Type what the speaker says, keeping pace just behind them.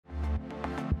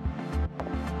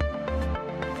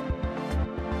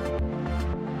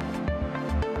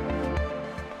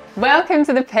Welcome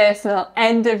to the personal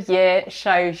end of year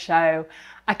show.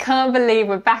 I can't believe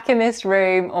we're back in this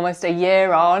room almost a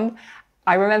year on.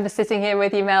 I remember sitting here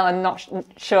with you, Mel, and not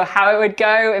sure how it would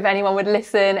go, if anyone would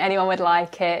listen, anyone would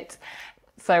like it.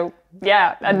 So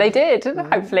yeah, and they did,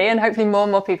 hopefully, and hopefully more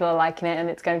and more people are liking it, and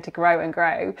it's going to grow and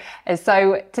grow. And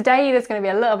so today there's going to be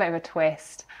a little bit of a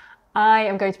twist. I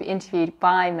am going to be interviewed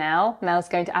by Mel. Mel's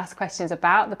going to ask questions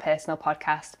about the personal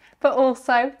podcast, but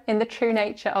also, in the true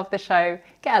nature of the show,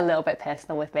 get a little bit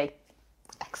personal with me.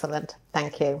 Excellent.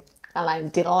 Thank you. And I'm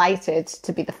delighted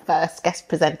to be the first guest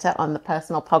presenter on the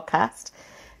personal podcast.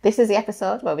 This is the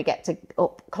episode where we get to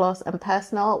up close and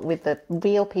personal with the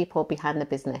real people behind the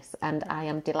business. And I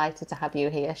am delighted to have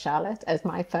you here, Charlotte, as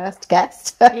my first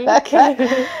guest.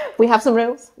 We have some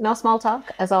rules. No small talk,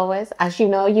 as always. As you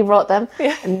know, you wrote them.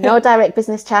 No direct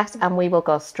business chat. And we will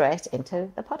go straight into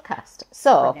the podcast.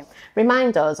 So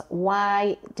remind us,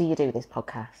 why do you do this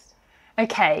podcast?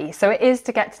 Okay, so it is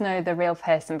to get to know the real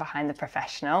person behind the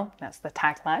professional. That's the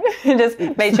tagline. Just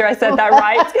made sure I said that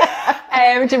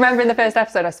right. Do you remember in the first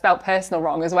episode I spelled personal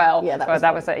wrong as well? Yeah,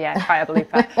 that was quite a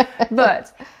blooper.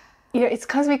 But it's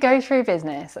because we go through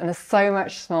business and there's so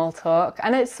much small talk,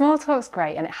 and small talk's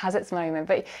great and it has its moment,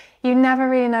 but you never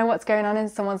really know what's going on in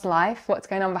someone's life, what's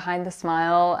going on behind the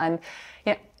smile, and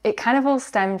it kind of all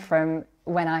stemmed from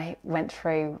when I went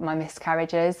through my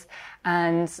miscarriages,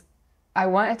 and I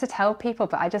wanted to tell people,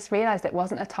 but I just realised it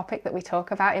wasn't a topic that we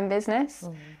talk about in business.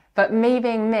 But me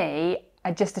being me,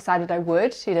 I just decided I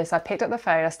would. So I picked up the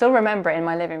phone. I still remember it in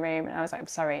my living room, and I was like, I'm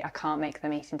sorry, I can't make the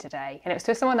meeting today. And it was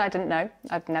to someone I didn't know.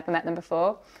 I'd never met them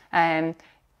before. And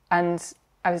I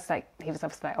was like, he was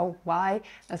obviously like, oh, why?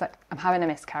 I was like, I'm having a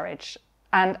miscarriage.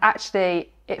 And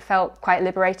actually, it felt quite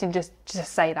liberating just to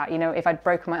say that. If I'd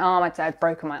broken my arm, I'd say I'd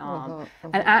broken my arm.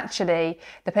 And actually,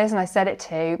 the person I said it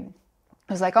to,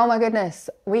 I was like, oh my goodness,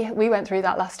 we went through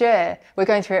that last year. We're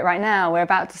going through it right now. We're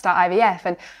about to start IVF.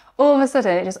 And all of a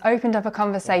sudden, it just opened up a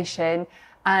conversation.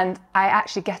 And I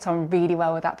actually get on really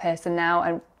well with that person now,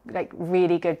 and like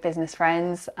really good business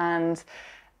friends. And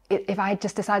if I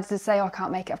just decided to say, oh, I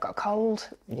can't make it, I've got a cold,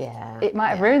 it might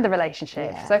have ruined the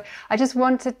relationship. So I just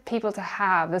wanted people to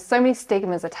there's so many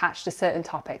stigmas attached to certain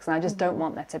topics, and I just don't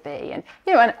want there to be. And,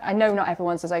 and I know not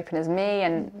everyone's as open as me,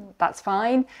 and that's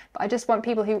fine, but I just want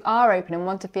people who are open and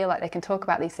want to feel like they can talk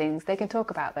about these things, they can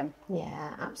talk about them.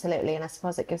 Yeah, absolutely. And I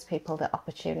suppose it gives people the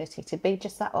opportunity to be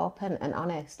just that open and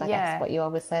honest. I guess what you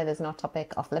always say, there's no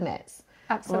topic off limits.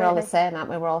 Absolutely. We're all the same, aren't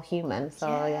we? We're all human. So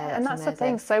and that's amazing. The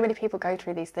thing. So many people go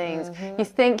through these things. You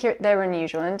think they're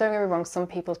unusual, and don't get me wrong, some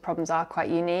people's problems are quite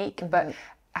unique, but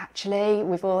actually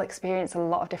we've all experienced a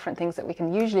lot of different things that we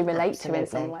can usually relate to in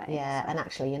some way. Yeah, and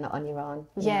actually you're not on your own.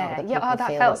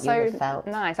 That felt so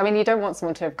nice. I mean, you don't want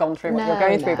someone to have gone through what you're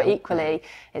going through, but equally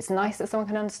it's nice that someone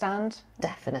can understand.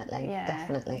 Definitely.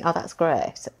 Oh, that's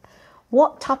great.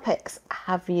 What topics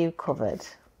have you covered?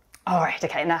 All right,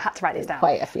 okay, now I had to write these down.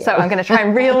 Quite a few. So I'm going to try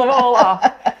and reel them all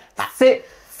off.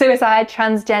 Suicide,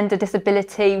 transgender,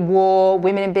 disability, war,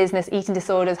 women in business, eating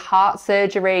disorders, heart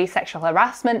surgery, sexual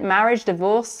harassment, marriage,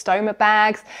 divorce, stoma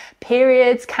bags,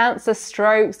 periods, cancer,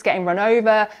 strokes, getting run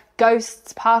over,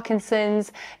 ghosts,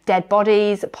 Parkinson's, dead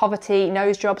bodies, poverty,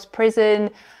 nose jobs, prison,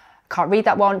 can't read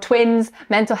that one, twins,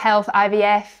 mental health,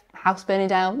 IVF, house burning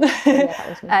down,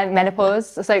 and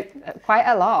menopause. So quite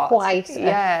a lot. Quite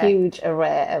a huge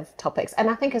array of topics. And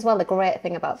I think as well, the great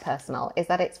thing about personal is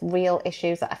that it's real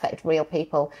issues that affect real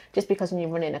people. Just because when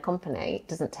you're running a company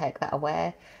doesn't take that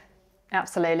away.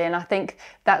 Absolutely. And I think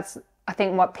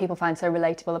what people find so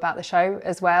relatable about the show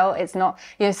as well, it's not,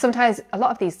 sometimes a lot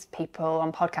of these people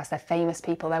on podcasts, they're famous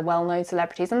people, they're well-known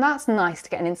celebrities, and that's nice to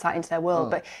get an insight into their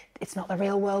world, but it's not the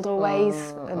real world always.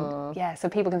 So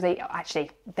people can say,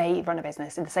 actually, they run a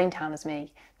business in the same town as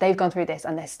me. They've gone through this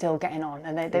and they're still getting on,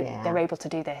 and they're able to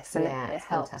do this, and it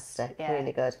helps. Fantastic.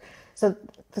 Really good. So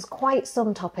there's quite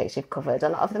some topics you've covered. A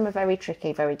lot of them are very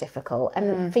tricky, very difficult.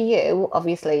 And for you,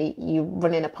 obviously, you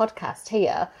running a podcast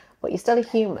here, but you're still a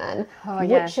human.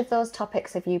 Which of those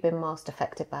topics have you been most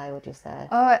affected by, would you say?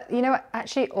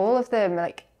 Actually, all of them.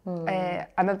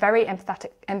 I'm a very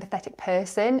empathetic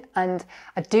person, and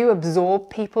I do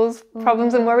absorb people's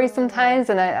problems and worries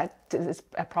sometimes, and it's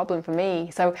a problem for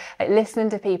me. So listening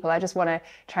to people, I just want to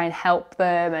try and help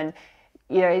them, and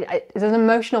there's an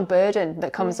emotional burden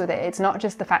that comes with it. It's not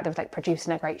just the fact of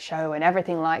producing a great show and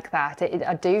everything like that.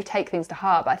 I do take things to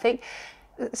heart, but I think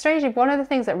strangely, one of the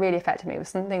things that really affected me was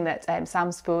something that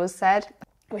Sam Spurs said,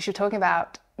 which you're talking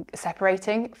about,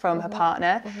 separating from her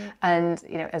partner. And,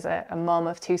 you know, as a mom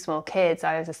of 2 small kids,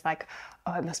 I was just like,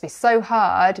 oh, it must be so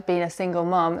hard being a single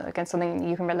mom. Again, something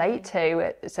you can relate to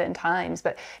at certain times,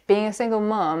 but being a single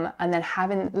mom and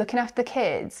then looking after the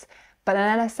kids. But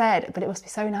then I said, but it must be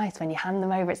so nice when you hand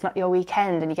them over, it's not your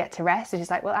weekend and you get to rest. And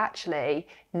she's like, well, actually,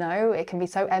 no, it can be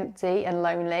so empty and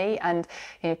lonely. And,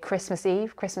 you know, Christmas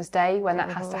Eve, Christmas Day, when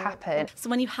that has to happen. So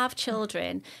when you have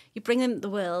children, you bring them into the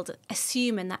world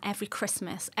assuming that every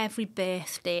Christmas, every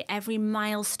birthday, every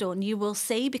milestone you will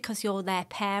see because you're their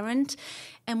parent.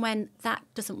 And when that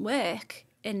doesn't work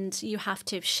and you have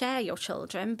to share your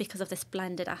children because of this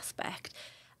blended aspect,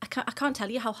 I can't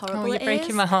tell you how horrible it is. You're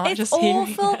breaking my heart. It's just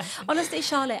awful. Honestly,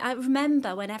 Charlotte, I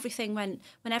remember when everything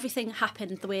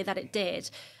happened the way that it did.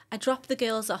 I dropped the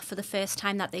girls off for the first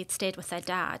time that they'd stayed with their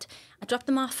dad. I dropped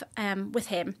them off with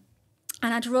him.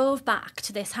 And I drove back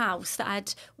to this house that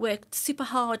I'd worked super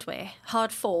hard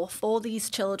for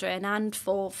these children and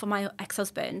for my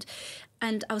ex-husband.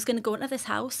 And I was going to go into this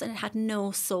house and it had no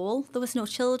soul. There was no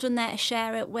children there to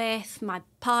share it with. My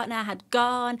partner had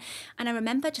gone. And I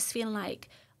remember just feeling like,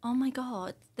 oh my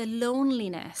God, the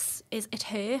loneliness, it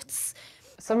hurts.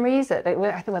 For some reason, I think,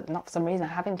 well, not for some reason,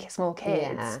 having small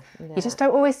kids, you just don't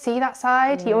always see that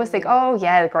side. You always think, oh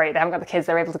yeah, great, they haven't got the kids,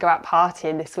 they're able to go out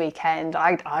partying this weekend.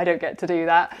 I don't get to do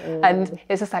that. And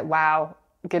it's just like, wow,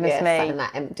 goodness me. In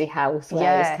that empty house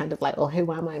where it's kind of like, well,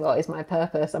 who am I? What is my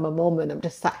purpose? I'm a mum and I'm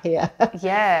just sat here.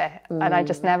 And I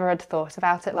just never had thought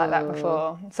about it like that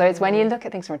before. So it's when you look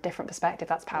at things from a different perspective,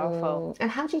 that's powerful.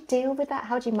 And how do you deal with that?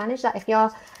 How do you manage that if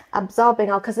you're absorbing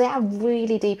all, because they are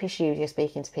really deep issues you're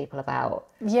speaking to people about?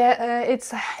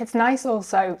 It's nice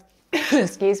also,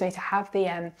 excuse me, to have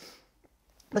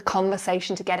the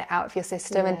conversation, to get it out of your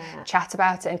system and chat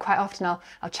about it. And quite often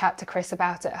I'll chat to Chris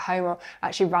about it at home, or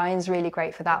actually Ryan's really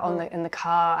great for that in the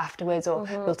car afterwards, or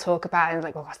we'll talk about it and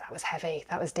like, oh gosh, that was heavy,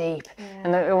 that was deep.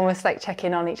 And they almost like check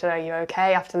in on each other, are you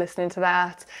okay after listening to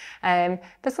that?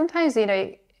 But sometimes, you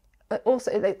know,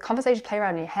 also the conversations play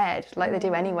around in your head like they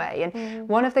do anyway. And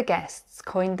one of the guests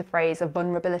coined the phrase a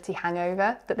vulnerability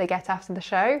hangover that they get after the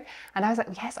show. And I was like,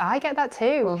 yes, I get that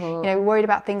too. You know, worried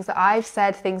about things that I've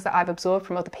said, things that I've absorbed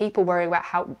from other people, worrying about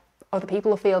how other people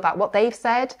will feel about what they've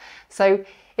said. So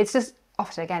it's just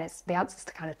often, again, it's the answer is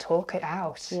to kind of talk it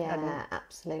out.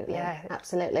 Absolutely.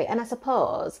 Absolutely. And I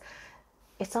suppose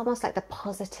it's almost like the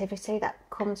positivity that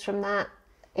comes from that.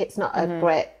 It's not a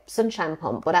great sunshine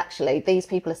pump, but actually these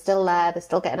people are still there, they're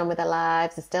still getting on with their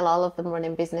lives, they're still all of them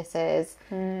running businesses,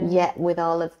 yet with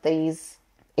all of these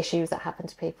issues that happen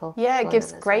to people. Yeah, it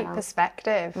gives great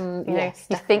perspective. You know,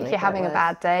 you think you're having a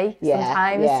bad day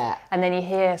sometimes, and then you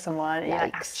hear someone and you're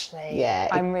like, actually,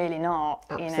 I'm really not.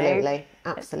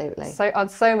 Absolutely. So on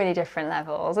so many different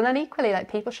levels. And then equally, like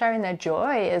people sharing their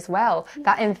joy as well,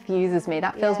 that infuses me,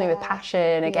 that fills me with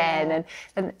passion again.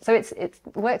 And so it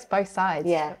works both sides.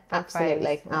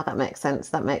 Absolutely. Oh, that makes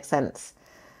sense.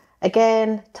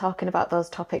 Again, talking about those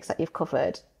topics that you've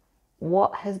covered,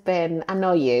 what has been, I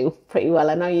know you pretty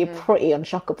well, I know you're pretty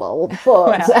unshockable,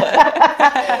 but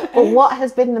but what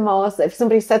has been the most, if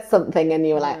somebody said something and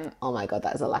you were like, oh my God,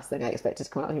 that is the last thing I expected to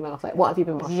come out of your mouth, like what have you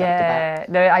been most shocked about?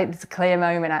 No, it's a clear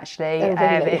moment actually.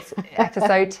 Really? It's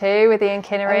episode 2 with Ian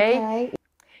Kinnery.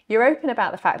 You're open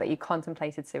about the fact that you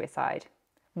contemplated suicide.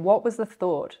 What was the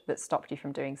thought that stopped you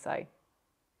from doing so?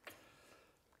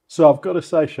 So I've got to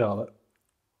say, Charlotte,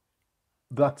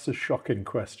 that's a shocking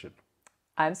question.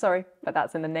 I'm sorry, but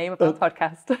that's in the name of our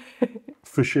podcast.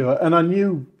 For sure. And I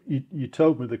knew you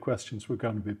told me the questions were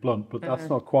going to be blunt, but that's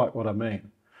not quite what I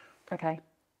mean. Okay.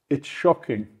 It's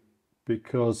shocking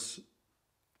because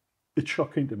it's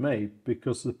shocking to me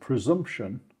because the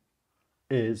presumption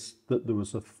is that there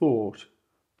was a thought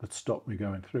that stopped me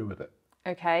going through with it.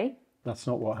 Okay. That's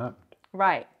not what happened.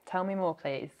 Right. Tell me more,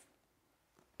 please.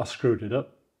 I screwed it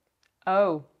up.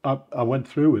 Oh. I went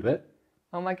through with it.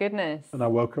 Oh my goodness. And I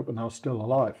woke up and I was still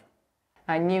alive.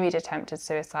 I knew he'd attempted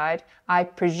suicide. I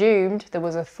presumed there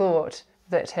was a thought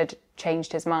that had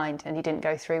changed his mind and he didn't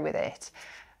go through with it.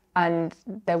 And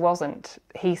there wasn't.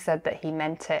 He said that he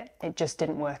meant it. It just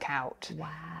didn't work out. Wow.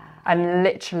 And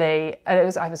literally, it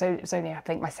was only, I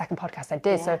think, my second podcast I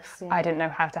did, I didn't know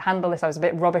how to handle this. I was a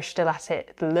bit rubbish still at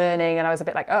it, learning, and I was a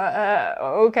bit like,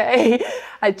 okay.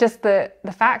 The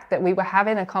fact that we were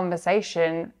having a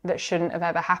conversation that shouldn't have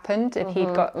ever happened if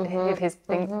if his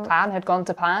plan had gone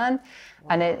to plan,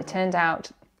 and it turned out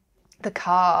the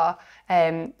car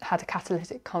had a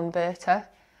catalytic converter,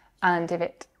 and if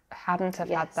it hadn't have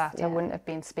had that, I wouldn't have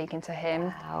been speaking to him.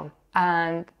 Wow.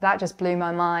 And that just blew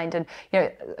my mind. And,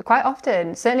 quite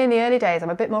often, certainly in the early days, I'm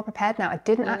a bit more prepared now. I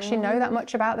didn't actually know that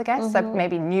much about the guests. I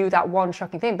maybe knew that one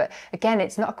shocking thing. But again,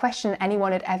 it's not a question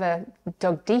anyone had ever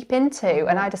dug deep into.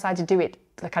 And I decided to do it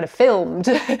kind of filmed.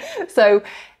 So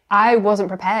I wasn't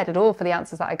prepared at all for the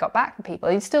answers that I got back from people.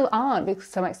 You still aren't, to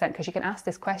some extent, because you can ask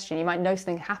this question. You might know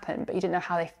something happened, but you didn't know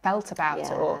how they felt about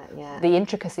it or the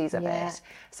intricacies of it.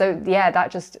 So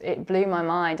it blew my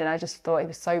mind, and I just thought he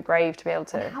was so brave to be able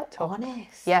to how talk.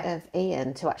 honest of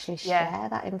Ian to actually share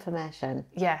that information.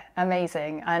 Yeah,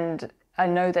 amazing. And I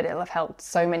know that it'll have helped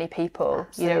so many people.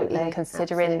 Even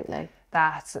considering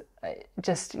that.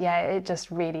 It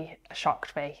just really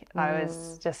shocked me. I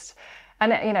was just,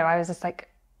 and I was just like,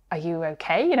 are you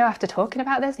okay? After talking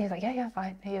about this, and he's like, yeah,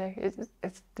 fine.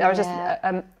 I was just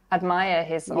admire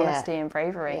his honesty and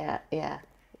bravery. Yeah,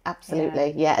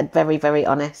 absolutely. Yeah, very, very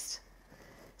honest.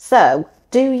 So,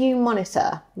 do you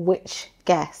monitor which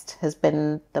guest has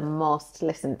been the most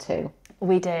listened to?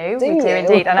 We do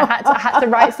indeed. And I had to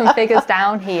write some figures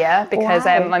down here because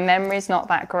my memory's not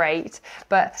that great.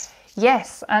 But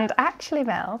yes, and actually,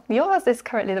 Mel, yours is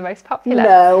currently the most popular.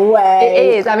 No way.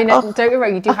 It is. I mean, don't get me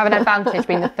wrong, you do have an advantage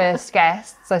being the first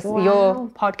guest. So your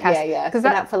podcast... Yeah, it's been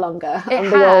out for longer. I'm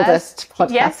the oldest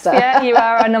podcaster. Yes, you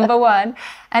are our number one.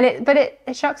 And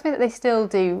it shocks me that they still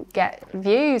do get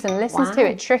views and listens to.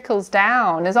 It trickles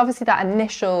down. There's obviously that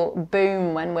initial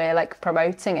boom when we're like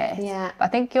promoting it. Yeah. But I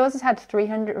think yours has had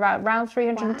around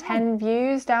 310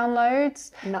 views,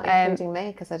 downloads. Not including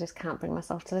me, because I just can't bring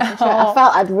myself to listen to it. I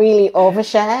felt I'd really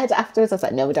overshared afterwards. I was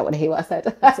like, no, we don't want to hear what I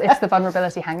said. It's the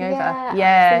vulnerability hangover.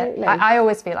 Absolutely. I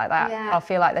always feel like that. Yeah. I'll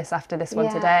feel like this after this one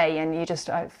today, and you just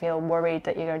feel worried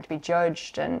that you're going to be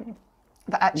judged.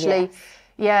 But actually...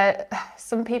 Yeah,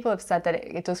 some people have said that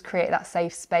it does create that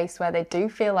safe space where they do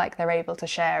feel like they're able to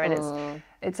share, and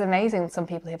it's amazing. Some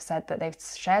people have said that they've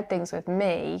shared things with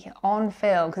me on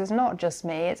film, because it's not just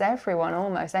me, it's everyone,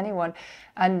 almost anyone,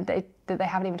 and that they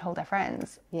haven't even told their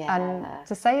friends. Yeah. And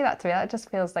to say that to me, that just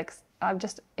feels like I'm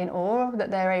just in awe that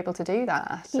they're able to do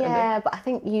that. Yeah, but I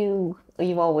think you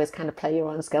always kind of play your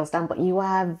own skills down, but you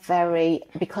are very,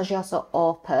 because you're so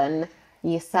open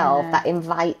yourself, that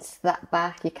invites that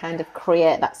back. You kind of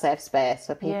create that safe space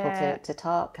for people to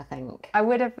talk, I think. I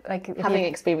would have, having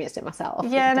experienced it myself.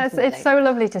 Yeah, and it's so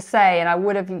lovely to say, and I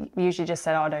would have usually just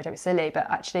said, oh, no, don't be silly, but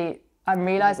actually I'm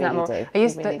realising that more. I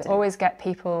used to always get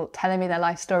people telling me their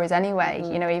life stories anyway,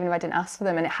 even if I didn't ask for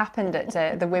them, and it happened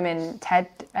at the Women TED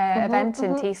event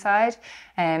in Teesside,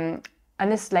 and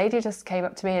this lady just came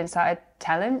up to me and started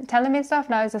telling me stuff,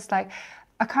 and I was just like,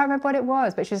 I can't remember what it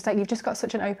was, but she was like, you've just got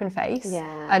such an open face.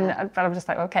 Yeah. And I'm just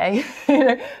like, okay.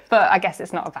 But I guess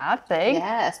it's not a bad thing.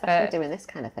 Yeah, especially doing this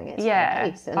kind of thing. It's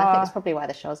great. And I think it's probably why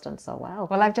the show's done so well.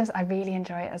 Well, I really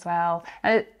enjoy it as well.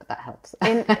 And that helps.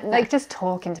 Just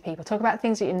talking to people, talk about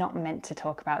things that you're not meant to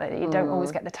talk about, that you don't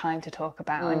always get the time to talk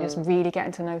about, and just really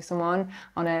getting to know someone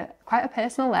on quite a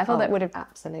personal level that would have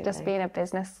just been a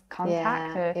business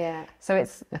contact. So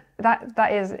it's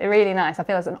that is really nice. I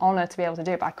feel it's an honour to be able to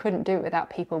do it, but I couldn't do it without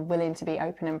people willing to be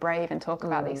open and brave and talk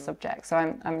about these subjects. So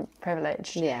I'm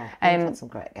privileged. Yeah, we've had some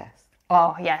great guests.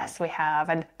 Oh yes, we have.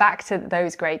 And back to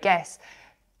those great guests,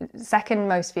 second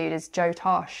most viewed is Jo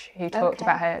Tosh, who talked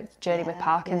about her journey with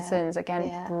Parkinson's.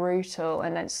 Again, brutal,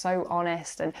 and it's so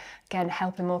honest, and again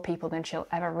helping more people than she'll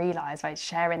ever realise by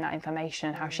sharing that information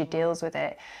and how she deals with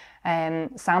it.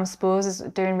 Sam Spurs is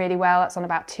doing really well. That's on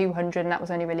about 200, and that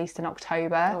was only released in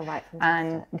October. Oh, right,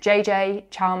 and JJ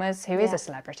Chalmers, who is a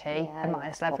celebrity, a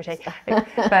minor celebrity,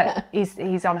 but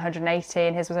he's on 180,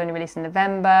 and his was only released in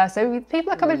November. So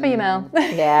people are coming for you, Mel.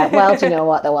 Yeah, well, do you know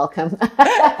what? They're welcome.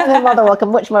 They're more than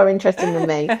welcome. Much more interesting than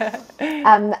me.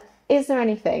 Is there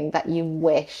anything that you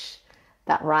wish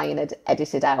that Ryan had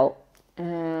edited out?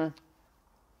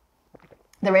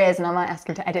 There is, and I might ask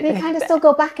him to edit it. You kind of still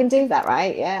go back and do that,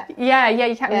 right? Yeah. Yeah,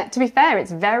 you can. Yeah. To be fair,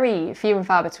 it's very few and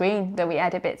far between that we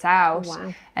edit bits out.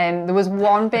 Wow. There was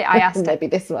one bit I asked... Maybe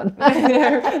this one.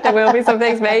 There will be some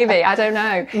things, maybe. I don't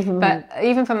know. But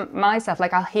even for myself,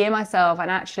 I'll hear myself,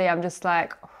 and actually I'm just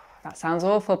like... Oh, that sounds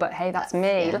awful, but hey, that's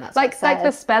me. That's like the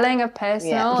spelling of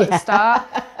personal at the start.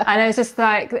 And it was just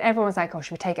like, everyone's like, oh,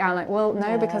 should we take it out? I'm like, well,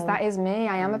 no, because that is me.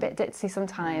 I am a bit ditzy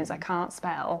sometimes. I can't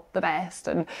spell the best.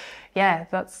 And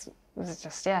it's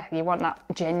just, you want that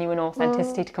genuine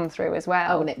authenticity to come through as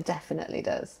well. Oh, and it definitely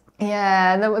does.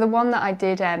 Yeah, the one that I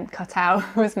did cut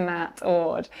out was Matt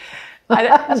Ord.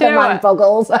 The man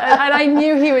boggles. And I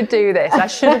knew he would do this. I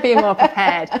should have been more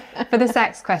prepared. For the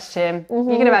sex question,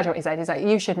 you can imagine what he said. He's like,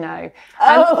 you should know.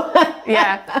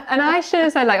 Yeah. And I should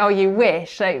have said, oh, you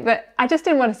wish. But I just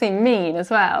didn't want to seem mean as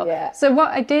well. Yeah. So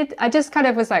what I did, I just kind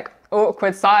of was like,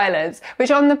 awkward silence,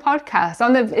 which on the podcast,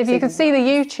 if you could see the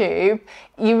YouTube,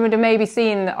 you would have maybe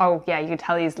seen, oh yeah, you could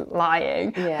tell he's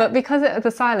lying. Yeah. But because of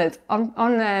the silence, on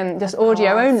just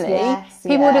audio only,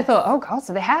 people would have thought, oh God,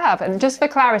 so they have. And just for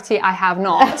clarity, I have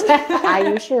not. Are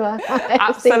you sure?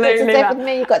 Absolutely not. With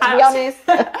me, you've got to be honest.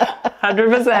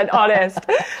 100% honest.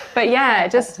 But yeah,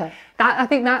 just that, I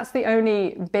think that's the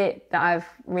only bit that I've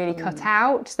really cut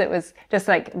out that was just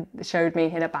like showed me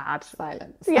in a bad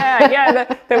Silence. Yeah,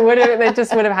 they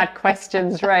just would have had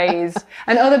questions raised.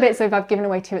 And other bits, if I've given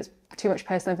away too much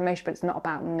personal information, but it's not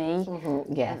about me.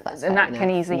 Yeah, that's and that can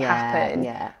easily happen.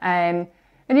 Yeah. And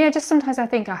yeah, just sometimes I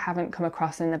think I haven't come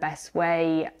across in the best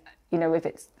way, you know, if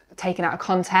it's taken out of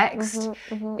context,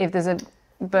 if there's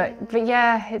but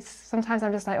yeah, it's sometimes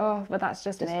I'm just like, oh, but that's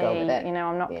just me, go with it. you know,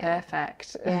 I'm not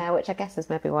perfect. Yeah, which I guess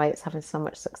is maybe why it's having so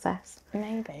much success.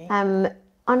 Maybe. On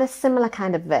a similar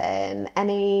kind of vein,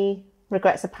 any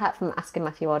regrets apart from asking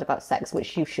Matthew Ward about sex,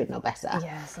 which you should know better?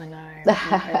 Yes, I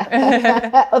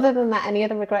know. Other than that, any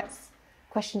other regrets,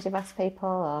 questions you've asked people?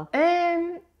 Or?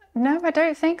 No, I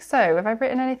don't think so. Have I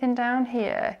written anything down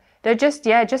here? They're just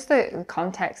the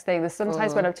context thing. There's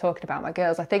sometimes when I'm talking about my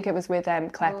girls, I think it was with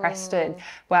Claire Preston,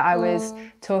 where I was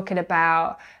talking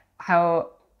about how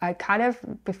I kind of,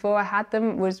 before I had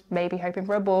them, was maybe hoping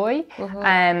for a boy.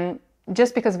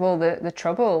 Just because of all the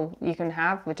trouble you can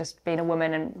have with just being a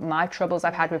woman, and my troubles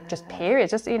I've had with just periods,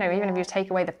 just, you know, even if you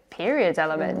take away the periods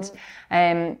element.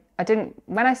 I didn't,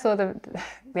 when I saw the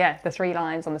 3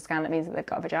 lines on the scan that means that they've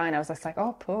got a vagina, I was just like,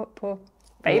 oh, poor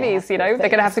babies, you know, they're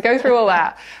going to have to go through all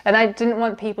that. And I didn't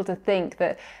want people to think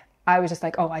that I was just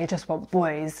like, oh, I just want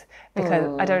boys,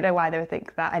 because I don't know why they would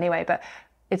think that anyway, but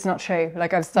it's not true.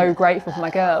 Like, I'm so grateful for my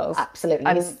girls.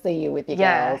 Absolutely. You see you with your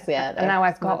girls. Yeah. And now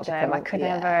I've got them. I could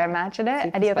never imagine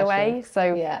it any other way.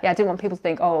 So yeah, I didn't want people to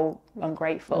think, oh,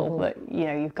 ungrateful, but you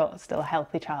know, you've got still a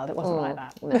healthy child. It wasn't like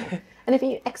that. No. And have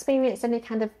you experienced any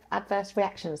kind of adverse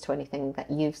reactions to anything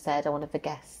that you've said or one of the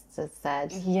guests has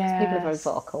said? Yes. People are very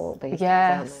vocal these days,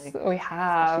 yes, aren't they? we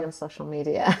have. Especially on social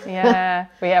media. We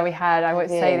had. I won't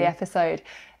say the episode.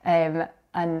 And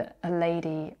a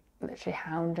lady literally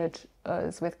hounded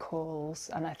us with calls,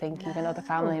 and I think even other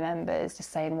family members just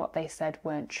saying what they said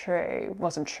wasn't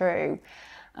true.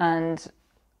 And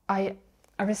I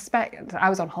respect, I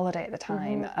was on holiday at the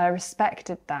time, I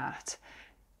respected that.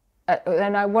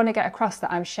 And I want to get across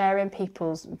that I'm sharing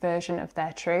people's version of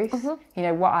their truth. You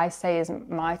know, what I say is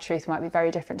my truth might be very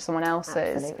different to someone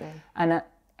else's. Absolutely. And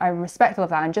I'm respectful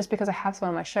of that. And just because I have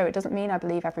someone on my show, it doesn't mean I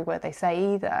believe every word they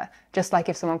say either. Just like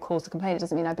if someone calls to complain, it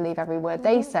doesn't mean I believe every word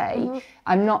they say.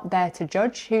 I'm not there to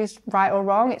judge who's right or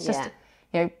wrong. It's just,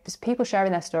 you know, just people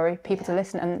sharing their story, people to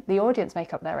listen, and the audience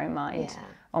make up their own mind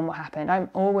on what happened. I'm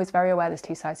always very aware there's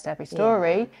 2 sides to every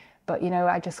story. But, you know,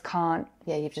 I just can't.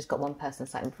 Yeah, you've just got one person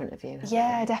sat in front of you.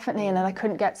 Yeah, definitely. And then I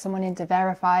couldn't get someone in to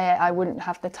verify it. I wouldn't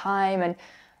have the time. And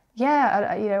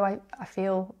yeah, you know,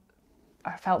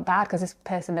 I felt bad because this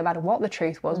person, no matter what the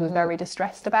truth was very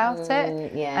distressed about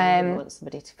it. Yeah, you wouldn't want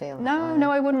somebody to feel that way.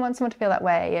 No, I wouldn't want someone to feel that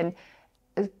way.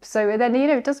 And so then, you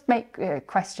know, it does make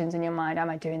questions in your mind. Am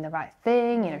I doing the right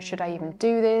thing? You know, should I even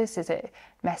do this? Is it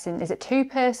messing? Is it too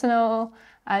personal?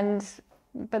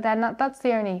 But then that's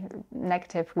the only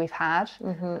negative we've had,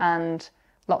 and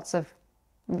lots of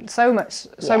so much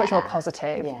more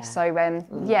positive. So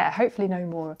hopefully no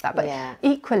more of that. But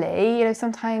equally, you know,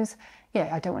 sometimes, you know,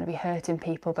 I don't want to be hurting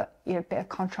people, but, you know, a bit of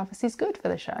controversy is good for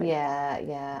the show.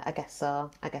 Yeah, I guess so.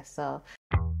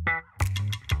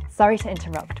 Sorry to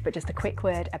interrupt, but just a quick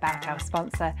word about our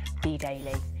sponsor, Be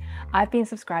Daily. I've been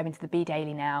subscribing to the Be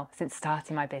Daily now since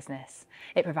starting my business.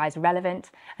 It provides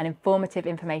relevant and informative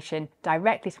information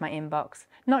directly to my inbox,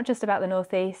 not just about the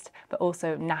North East, but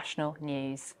also national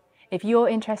news. If you're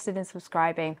interested in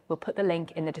subscribing, we'll put the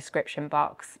link in the description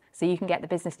box so you can get the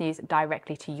business news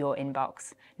directly to your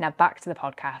inbox. Now back to the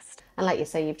podcast. And like you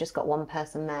say, you've just got one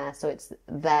person there, so it's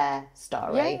their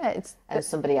story. And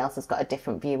somebody else has got a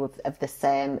different view of the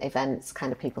same events.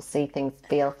 Kind of people see things,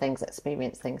 feel things,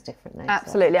 experience things differently.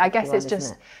 Absolutely. So I guess it's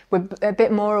just, we're a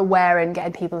bit more aware and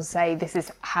getting people to say, this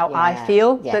is how I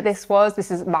feel that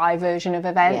this is my version of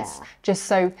events. Just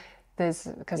so there's,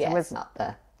 because there was not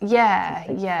the...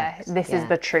 this is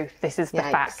the truth. This is the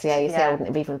fact. Yeah, you see, I wouldn't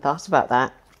have even thought about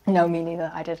that. No, me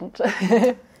neither. I didn't.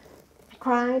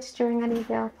 Cried during any of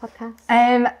your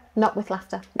podcasts? Not with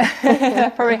laughter.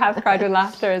 I probably have cried with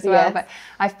laughter as well. But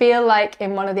I feel like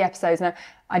in one of the episodes, now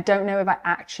I don't know if I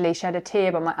actually shed a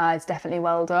tear, but my eyes definitely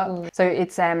welled up. So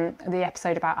it's the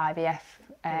episode about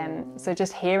IVF. So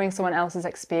just hearing someone else's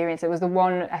experience. It was the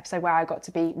one episode where I got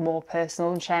to be more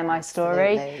personal and share my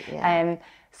story.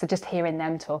 So just hearing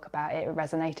them talk about it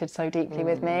resonated so deeply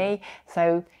with me.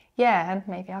 So yeah, and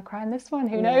maybe I'll cry in this one,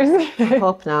 who knows? I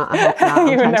hope not.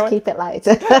 I'm trying to keep it light.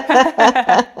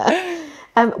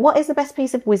 What is the best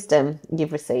piece of wisdom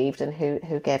you've received, and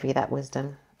who gave you that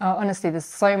wisdom? Oh, honestly, there's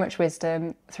so much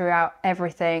wisdom throughout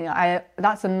everything.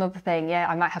 That's another thing. Yeah,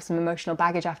 I might have some emotional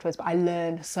baggage afterwards, but I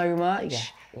learn so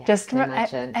much. Just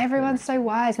everyone's so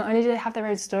wise. Not only do they have their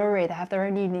own story, they have their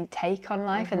own unique take on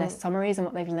life and their summaries and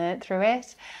what they've learned through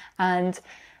it. And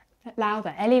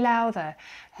Ellie Lowther,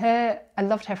 I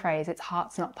loved her phrase, it's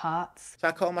hearts not parts. So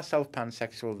I call myself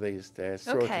pansexual these days,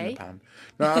 throat in the pan.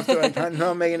 No, I was doing pan,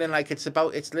 no, meaning like it's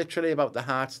literally about the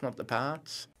hearts, not the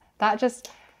parts. That just,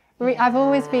 I've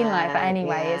always been like that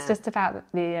anyway. It's just about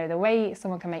the way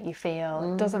someone can make you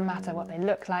feel. It doesn't matter what they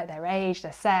look like, their age,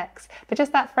 their sex, but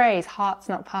just that phrase, hearts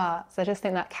not parts, I just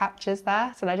think that captures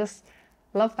that, and I just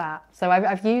love that. So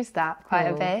I've used that quite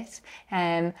a bit.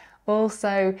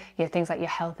 Also, things like your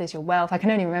health is your wealth. I can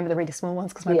only remember the really small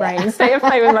ones because my brain, state of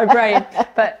play with my brain.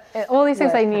 But all these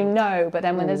things but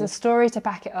then when there's a story to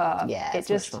back it up, it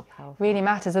just really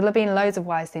matters. There'll have been loads of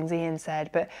wise things Ian said,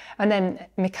 and then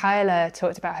Michaela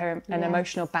talked about an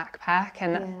emotional backpack,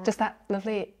 and just that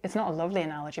lovely, it's not a lovely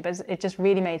analogy, but it just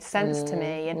really made sense to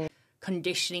me. And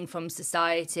conditioning from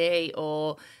society,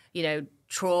 or,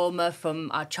 trauma from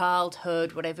our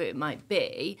childhood, whatever it might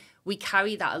be, we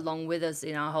carry that along with us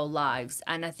in our whole lives.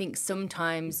 And I think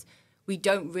sometimes we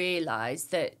don't realise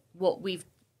that what we've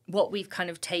kind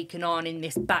of taken on in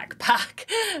this backpack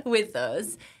with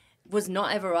us was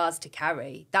not ever ours to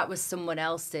carry. That was someone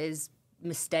else's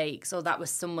mistakes, or that was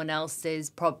someone else's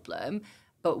problem,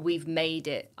 but we've made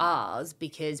it ours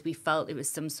because we felt it was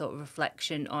some sort of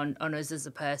reflection on us as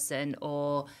a person,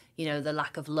 or the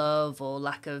lack of love, or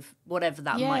lack of whatever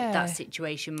that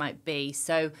situation might be.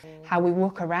 So how we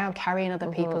walk around carrying other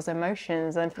people's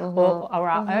emotions or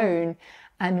our own,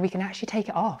 and we can actually take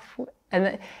it off.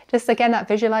 And just again, that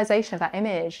visualization of that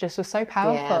image just was so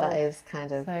powerful. Yeah, that is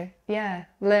kind of. So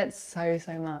learnt so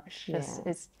much.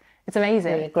 It's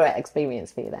amazing. Really a great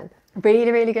experience for you then.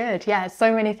 Really, really good. Yeah,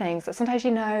 so many things that sometimes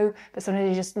but sometimes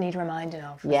you just need reminding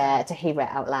of. Yeah, to hear it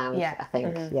out loud, I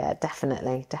think. Yeah,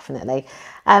 definitely.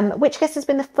 Which guest has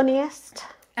been the funniest?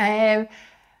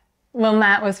 Well,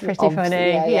 Matt was pretty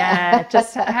funny. Yeah,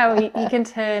 just how you can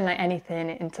turn anything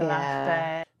into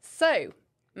laughter. So,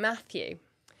 Matthew,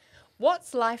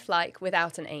 what's life like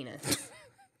without an anus?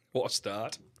 What a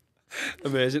start.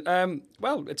 Amazing.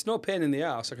 Well, it's no pain in the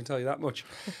arse, I can tell you that much.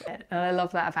 I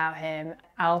love that about him.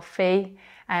 Alfie,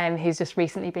 who's just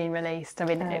recently been released. I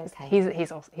mean,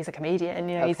 he's a comedian,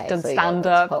 he's done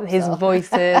stand-up, his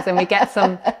voices, and we get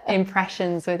some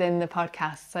impressions within the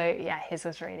podcast. So, his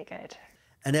was really good.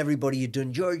 And everybody had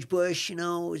done George Bush,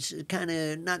 it's kind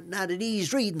of not at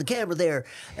ease reading the camera there.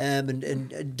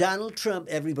 And Donald Trump,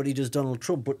 everybody does Donald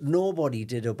Trump, but nobody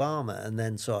did Obama. And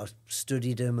then so I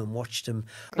studied him and watched him.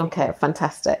 Okay,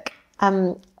 fantastic.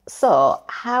 So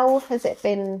how has it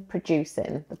been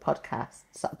producing the podcast,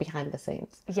 sort of behind the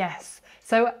scenes? Yes.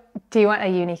 So do you want a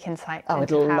unique insight? I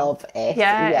would love it.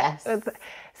 Yeah. Yes.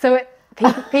 So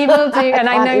people do, and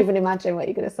I can't even imagine what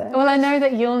you're going to say. Well, I know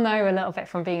that you'll know a little bit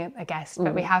from being a guest,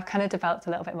 but we have kind of developed a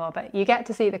little bit more. But you get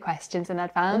to see the questions in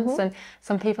advance, and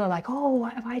some people are like, "Oh,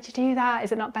 why'd you do that?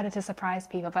 Is it not better to surprise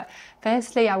people?" But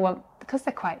firstly, because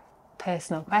they're quite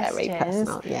personal questions. Very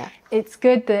personal, yeah. It's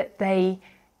good that they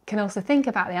can also think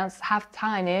about the answers, have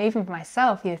time. Even for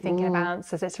myself, thinking about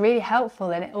answers. It's really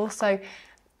helpful, and it also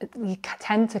you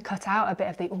tend to cut out a bit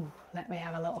of the let me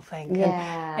have a little think,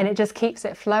 and it just keeps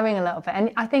it flowing a little bit. And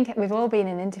I think we've all been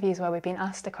in interviews where we've been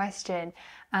asked a question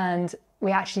and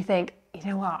we actually think, you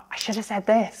know what, I should have said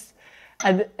this,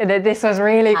 and this was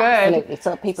really good. Absolutely.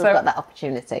 So people have got that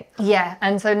opportunity. Yeah,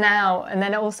 and so now, and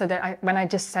then also I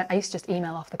used to just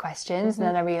email off the questions, and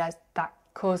then I realised that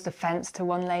caused offence to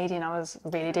one lady, and I was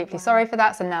really deeply sorry for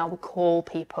that. So now we call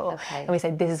people and we say,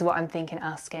 this is what I'm thinking,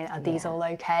 asking, are these all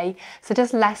okay? So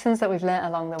just lessons that we've learnt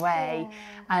along the way,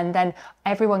 and then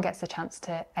everyone gets the chance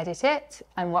to edit it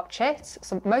and watch it.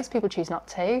 So most people choose not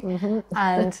to,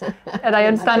 and I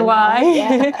understand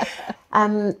why.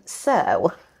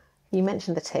 So you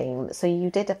mentioned the team. So you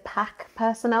did a pack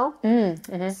personal.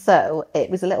 So it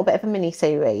was a little bit of a mini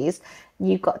series.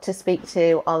 You got to speak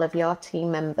to all of your team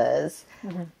members.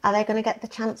 Are they going to get the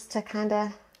chance to kind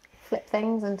of flip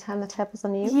things and turn the tables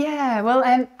on you? Yeah, well,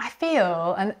 I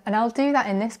feel, and I'll do that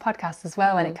in this podcast as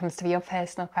well when it comes to your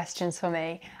personal questions for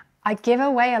me, I give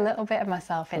away a little bit of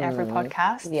myself in every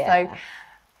podcast.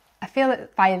 So I feel that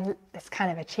it's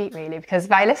kind of a cheat really, because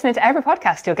by listening to every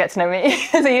podcast you'll get to know me.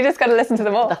 So you just got to listen to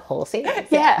them all. The whole series.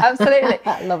 Yeah, absolutely.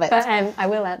 I love it. But I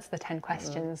will answer the 10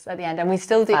 questions at the end, and we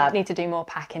still need to do more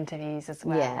pack interviews as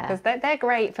well. Yeah. Because they're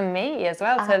great for me as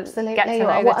well to Absolutely. get to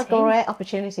know What the a team. great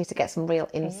opportunity to get some real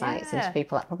insights into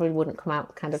people that probably wouldn't come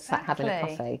out kind of sat having a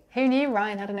coffee. Who knew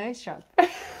Ryan had a nose job?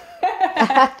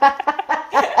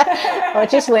 Or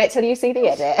just wait till you see the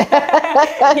edit.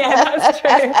 Yeah, that's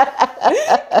true.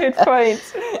 Good point.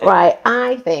 Right,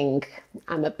 I think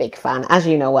I'm a big fan, as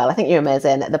you know well. I think you're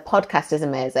amazing. The podcast is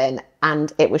amazing,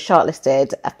 and it was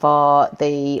shortlisted for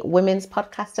the Women's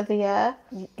Podcast of the Year.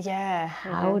 Yeah.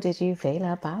 How did you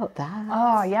feel about that?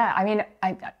 Oh, yeah. I mean,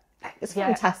 It's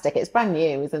fantastic. It's brand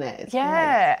new, isn't it? It's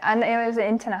yeah, and it was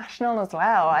international as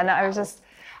well. And I was just,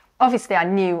 obviously I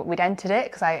knew we'd entered it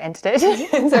because I entered it.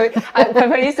 So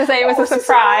I used to say it was a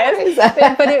surprise,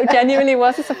 but it genuinely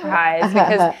was a surprise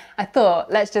because I thought,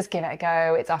 let's just give it a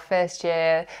go. It's our first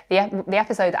year. The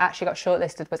episode that actually got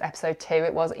shortlisted was episode 2.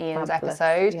 It was Ian's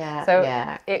episode. Yeah, so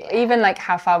even like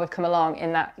how far we've come along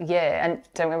in that year, and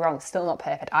don't get me wrong, it's still not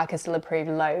perfect. I can still improve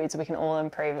loads. We can all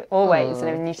improve always, you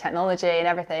know, new technology and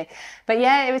everything. But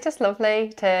yeah, it was just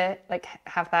lovely to like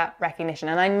have that recognition.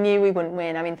 And I knew we wouldn't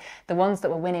win. I mean, the ones that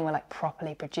were winning were like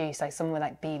properly produced. Like some were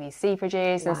like BBC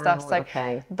produced and stuff. So,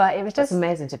 but it was just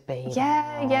amazing to be.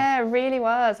 Yeah, it really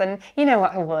was. And you know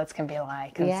what awards can be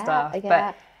like and stuff.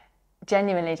 But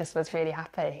genuinely just was really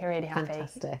happy.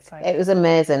 Fantastic. So, it was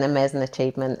amazing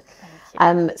achievement.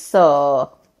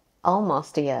 So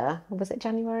almost a year. Was it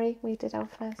January we did our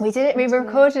first? We did it. We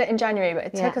recorded it in January, but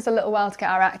it took us a little while to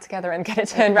get our act together and get it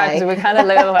turned around because we were kind of a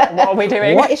little like, what are we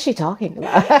doing? What is she talking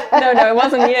about? No, it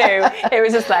wasn't you. It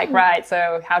was just like, right,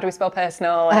 so how do we spell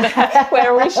personal? And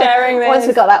where are we sharing this? Once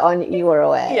we got that on, you were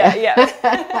away. Yeah.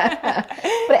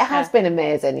 But it has been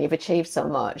amazing. You've achieved so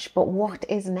much. But what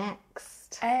is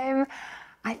next?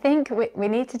 I think we're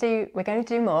going to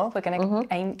do more. We're going to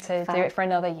aim to do it for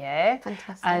another year.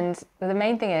 Fantastic. And the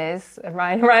main thing is,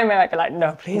 Ryan might be like,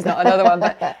 no, please, not another one.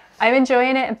 But I'm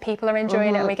enjoying it and people are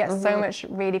enjoying it and we get so much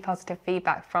really positive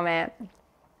feedback from it.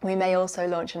 We may also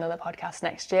launch another podcast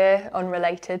next year,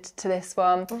 unrelated to this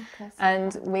one.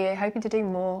 And we're hoping to do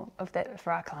more of that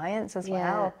for our clients as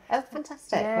well. Oh,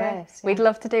 fantastic. Great. We'd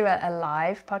love to do a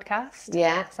live podcast.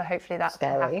 Yeah. So hopefully that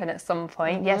will happen at some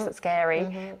point. Yes, it's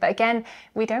scary. But again,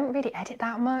 we don't really edit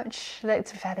that much. To be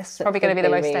fair, this is probably going to be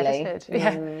the most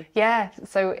edited. Yeah.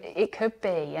 So it could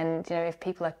be. And, you know, if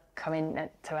people are coming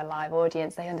to a live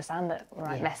audience, they understand that we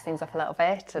might mess things up a little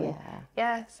bit. And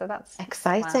so that's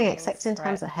exciting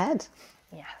times ahead.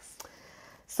 Yes.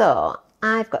 So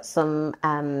I've got some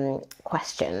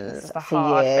questions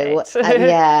for you.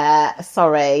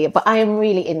 Sorry, but I am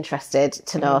really interested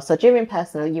to know. So during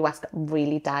personal, you ask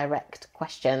really direct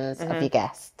questions of your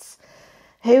guests.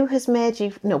 Who has made you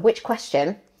which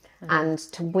question and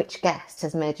to which guest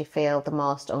has made you feel the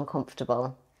most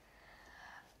uncomfortable?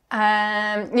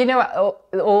 You know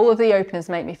what? All of the openers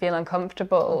make me feel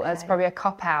uncomfortable. It's probably a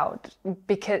cop-out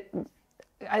because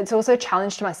it's also a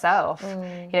challenge to myself.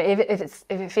 You know, if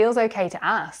it feels okay to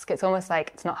ask, it's almost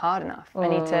like it's not hard enough. I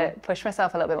need to push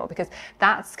myself a little bit more because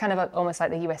that's kind of almost like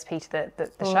the USP to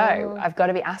the show. I've got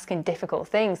to be asking difficult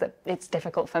things that it's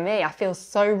difficult for me. I feel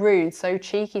so rude, so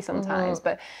cheeky sometimes,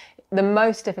 but the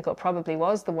most difficult probably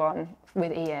was the one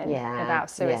with Ian about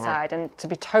suicide, and to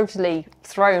be totally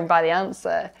thrown by the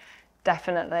answer,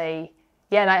 definitely.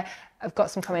 Yeah, and I've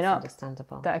got some coming up that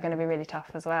are going to be really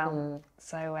tough as well.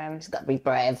 So just got to be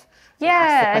brave.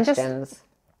 Yeah, and just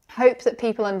hope that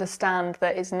people understand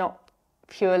that it's not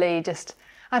purely just,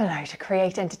 I don't know, to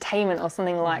create entertainment or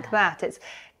something like that. It's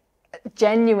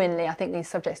genuinely, I think these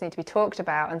subjects need to be talked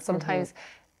about, and sometimes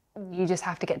you just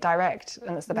have to get direct,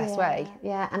 and that's the best way.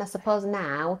 Yeah, and I suppose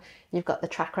now you've got the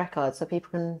track record so people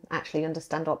can actually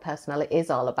understand what personal it is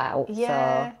all about.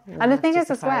 Yeah, so, and the thing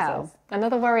is as well,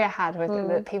 another worry I had with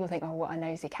that people think, oh, what a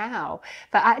nosy cow.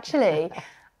 But actually,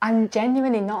 I'm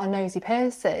genuinely not a nosy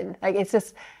person. Like, it's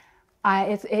just,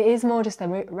 it is more just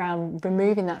around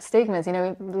removing that stigmas. You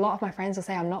know, a lot of my friends will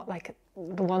say I'm not like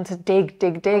the one to dig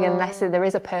unless there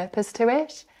is a purpose to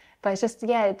it. But it's just,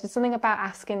 just something about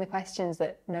asking the questions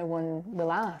that no one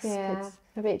will ask. Yeah,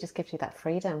 maybe it just gives you that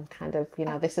freedom, kind of, you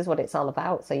know, this is what it's all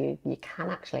about. So you can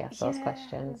actually ask those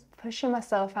questions. Pushing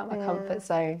myself out my comfort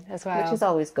zone as well. Which is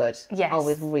always good. Yes.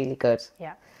 Always really good.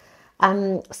 Yeah.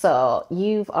 So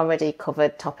you've already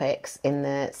covered topics in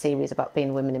the series about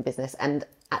being women in business. And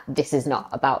this is not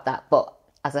about that, but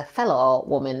as a fellow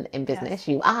woman in business,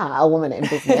 you are a woman in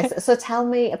business. So tell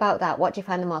me about that. What do you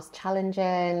find the most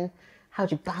challenging? how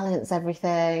do you balance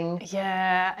everything?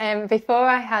 Yeah, before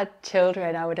I had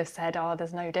children, I would have said, oh,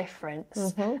 there's no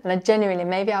difference. And I genuinely,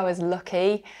 maybe I was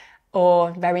lucky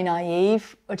or very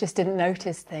naive or just didn't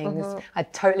notice things. I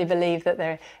totally believe that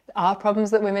there are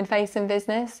problems that women face in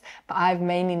business, but I've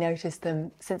mainly noticed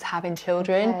them since having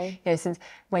children. You know, since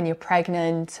when you're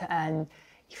pregnant and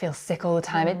you feel sick all the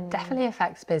time, it definitely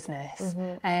affects business.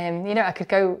 You know, I could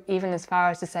go even as far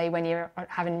as to say when you're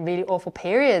having really awful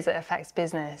periods, it affects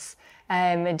business.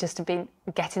 And just to be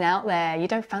getting out there, you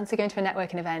don't fancy going to a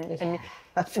networking event, and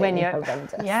when you're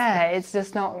horrendous. it's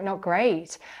just not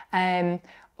great.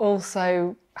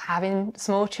 Also having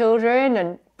small children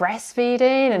and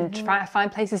breastfeeding and trying to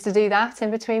find places to do that in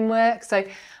between work. So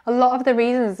a lot of the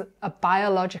reasons are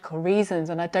biological reasons,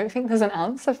 and I don't think there's an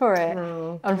answer for it,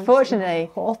 unfortunately. I'm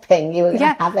hoping you were going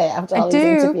to have it after all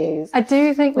these interviews. I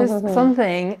do think there's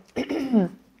something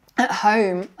at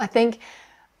home. I think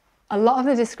a lot of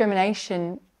the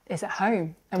discrimination is at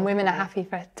home, and women are happy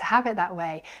to have it that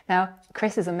way. Now,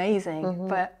 Chris is amazing,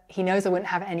 but he knows I wouldn't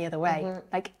have it any other way.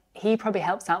 Like, he probably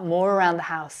helps out more around the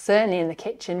house, certainly in the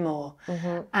kitchen more.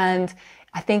 And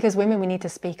I think as women, we need to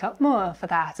speak up more for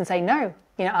that and say, no,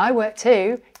 you know, I work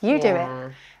too, you do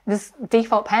it. This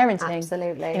default parenting.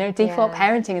 Absolutely. You know, default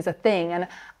parenting is a thing, and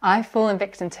I've fallen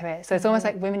victim to it. So it's almost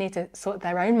like women need to sort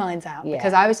their own minds out,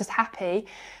 because I was just happy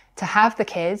to have the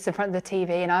kids in front of the TV,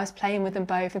 and I was playing with them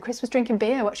both, and Chris was drinking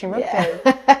beer watching rugby.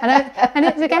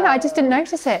 And again, I just didn't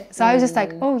notice it. So I was just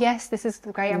like, oh yes, this is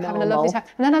great, I'm having a lovely time.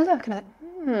 And then I look and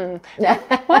I'm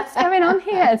like, what's going on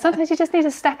here? And sometimes you just need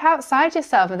to step outside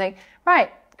yourself and think,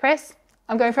 right, Chris,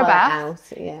 I'm going for a bath.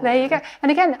 There you go.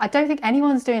 And again, I don't think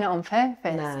anyone's doing it on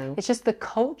purpose. No. It's just the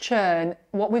culture and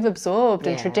what we've absorbed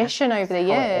and tradition over the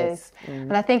years.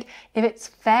 And I think if it's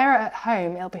fairer at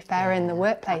home, it'll be fairer in the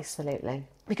workplace. Absolutely.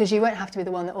 Because you won't have to be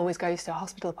the one that always goes to a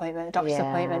hospital appointment, a doctor's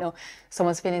appointment, or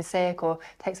someone's feeling sick, or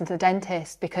takes them to the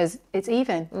dentist, because it's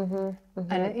even.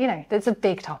 And, you know, it's a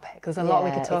big topic. There's a lot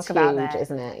we could talk about huge, there.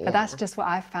 Isn't it? But that's just what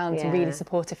I've found really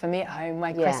supportive for me at home.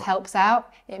 When Chris helps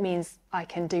out, it means I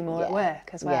can do more at work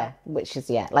as well. Yeah, which is,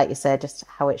 like you said, just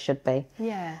how it should be.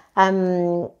 Yeah.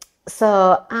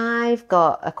 So I've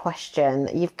got a question.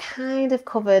 You've kind of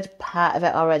covered part of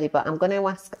it already, but I'm going to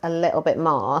ask a little bit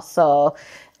more. So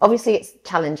obviously it's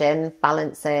challenging,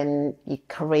 balancing your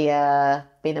career,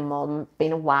 being a mum,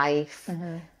 being a wife,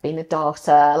 being a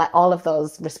daughter, like all of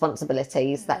those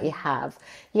responsibilities that you have.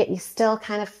 Yet you still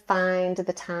kind of find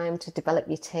the time to develop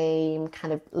your team,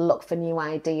 kind of look for new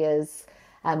ideas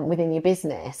within your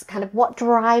business. Kind of what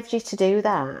drives you to do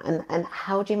that? And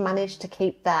how do you manage to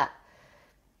keep that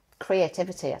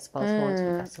creativity, I suppose?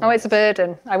 Oh, it's a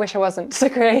burden. I wish I wasn't so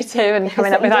creative and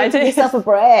coming up with ideas. Give yourself a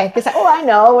break. It's like, oh, I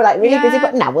know, we're like really busy,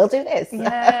 but now we'll do this.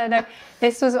 No.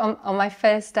 This was on my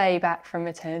first day back from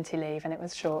maternity leave, and it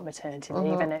was short maternity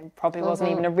leave, and it probably wasn't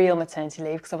even a real maternity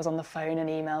leave because I was on the phone and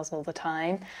emails all the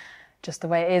time, just the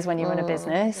way it is when you run a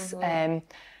business.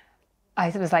 I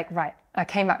was like, right, I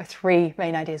came back with 3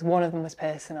 main ideas. One of them was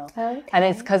personal. Okay. And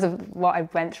it's because of what I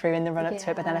went through in the run-up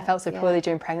to it, but then I felt so poorly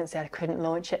during pregnancy, I couldn't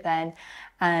launch it then.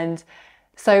 And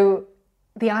so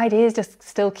the ideas just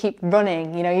still keep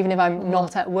running, you know, even if I'm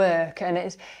not at work. And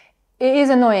it is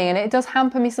annoying, and it does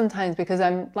hamper me sometimes because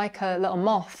I'm like a little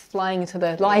moth flying to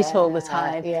the light all the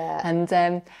time.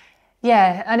 And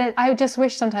I just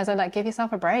wish sometimes I'd like, give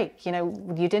yourself a break. You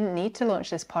know, you didn't need to launch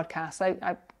this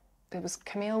podcast.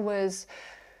 Camille was,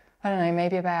 I don't know,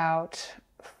 maybe about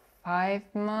 5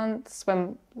 months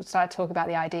when we started talking about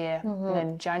the idea. And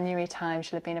then January time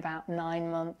should have been about 9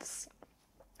 months.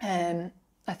 I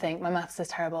think my maths is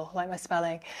terrible, like my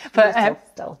spelling, but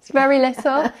very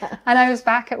little. And I was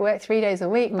back at work 3 days a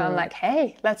week, but I'm like,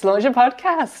 hey, let's launch a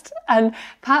podcast. And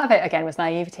part of it, again, was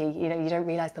naivety. You know, you don't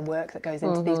realise the work that goes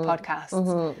into these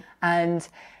podcasts.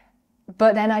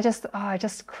 But then I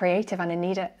just creative, and I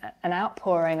need an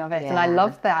outpouring of it. And I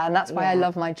love that. And that's why I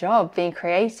love my job, being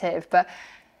creative. But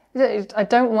I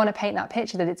don't want to paint that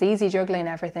picture that it's easy juggling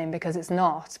everything, because it's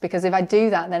not. Because if I do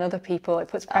that, then other people, it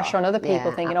puts pressure on other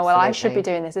people thinking, oh, well, I should be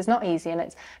doing this. It's not easy. And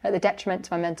it's at the detriment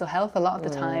to my mental health a lot of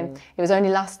the time. It was only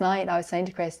last night I was saying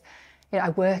to Chris, you know, I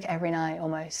work every night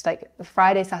almost. Like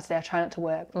Friday, Saturday, I try not to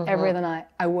work. Every other night,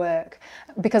 I work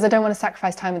because I don't want to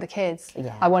sacrifice time with the kids.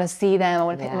 I want to see them. I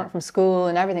want to pick them up from school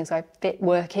and everything. So I fit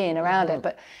work in around it.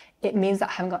 But it means that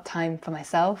I haven't got time for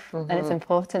myself. And it's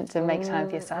important to make time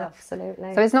for yourself.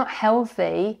 Absolutely. So it's not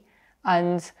healthy,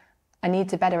 and I need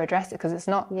to better address it because it's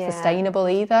not sustainable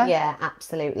either. Yeah,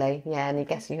 absolutely. Yeah, and I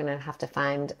guess you're going to have to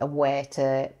find a way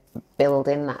to build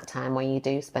in that time where you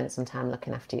do spend some time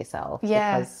looking after yourself.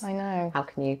 Yes, I know. How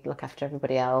can you look after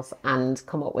everybody else and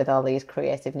come up with all these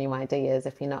creative new ideas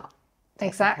if you're not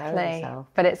taking care of Exactly. yourself.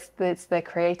 But it's the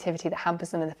creativity that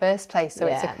hampers them in the first place. So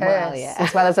it's a Yeah, curse well, yeah.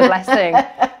 as well as a blessing.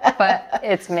 But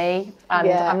it's me, and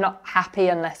Yeah. I'm not happy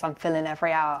unless I'm filling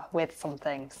every hour with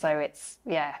something. So it's,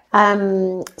 yeah.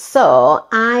 So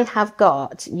I have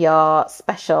got your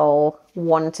special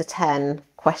 1 to 10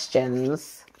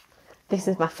 questions. This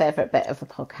is my favourite bit of the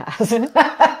podcast.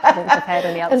 I haven't prepared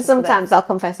any answers And sometimes I'll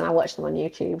confess and I watch them on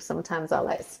YouTube. Sometimes I'll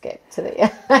like skip to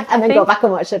the and then go back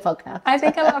and watch the podcast. I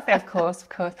think a lot of course.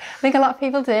 I think a lot of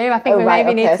people do. I think we right,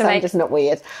 maybe okay, need to so I'm make. just not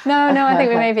weird. No, I think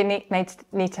we maybe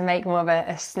need to make more of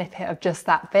a snippet of just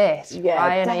that bit. Yeah,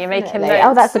 right? definitely. You're making notes.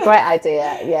 Oh, that's a great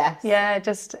idea. Yes. Yeah,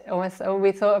 just almost. Oh,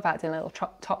 we thought about doing little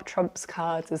top trumps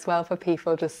cards as well for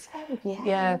people. Just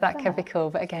yeah, that could be cool.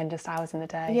 But again, just hours in the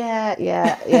day. Yeah.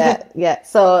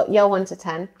 So you're 1 to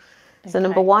 10. So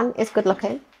number 1 is good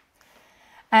looking.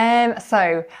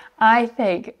 So I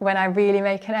think when I really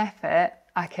make an effort,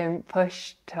 I can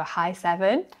push to a high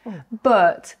 7.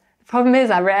 But the problem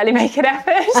is I rarely make an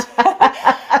effort.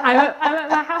 I'm at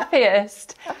my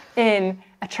happiest in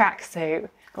a tracksuit,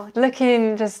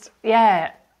 looking just,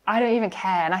 I don't even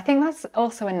care. And I think that's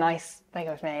also a nice thing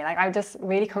of me. Like, I'm just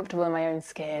really comfortable in my own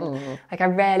skin. Like, I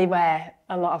rarely wear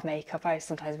a lot of makeup. I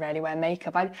sometimes rarely wear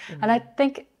makeup. And I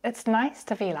think it's nice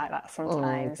to be like that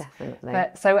sometimes. Definitely.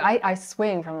 But so I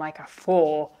swing from like a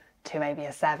 4 to maybe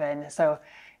a 7. So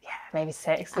yeah, maybe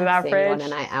 6 is average. I've seen you on a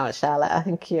night out, Charlotte. I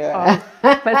think you're...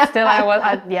 but still,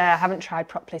 I haven't tried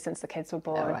properly since the kids were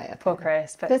born. Oh, right, okay. Poor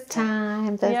Chris. But There's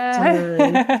time.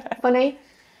 Funny?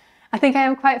 I think I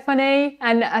am quite funny,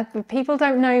 and people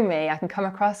don't know me. I can come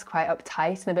across quite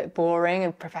uptight and a bit boring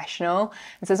and professional.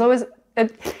 And so there's always... I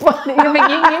think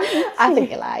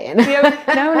you're lying. No,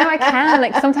 I can.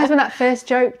 Like, sometimes when that first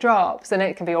joke drops, and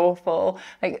it can be awful,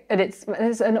 like, and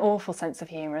there's an awful sense of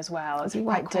humour as well. It's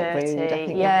quite dirty. Rude. I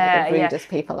think you're one of the rudest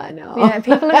people I know. Yeah,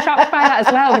 people are shocked by that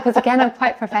as well, because again, I'm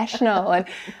quite professional, and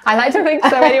I like to think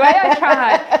so anyway. I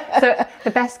try. So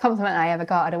the best compliment I ever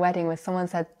got at a wedding was someone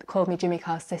called me Jimmy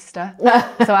Carr's sister.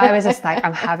 So I was just like,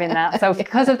 I'm having that. So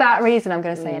because of that reason, I'm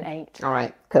going to say an 8. All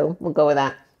right, cool. We'll go with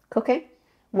that. Cooking?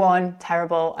 1,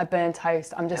 terrible. I burn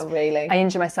toast. I'm just... Oh, really? I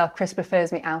injure myself. Chris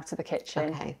prefers me out of the kitchen.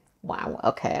 Okay. Wow.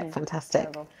 Okay. Fantastic.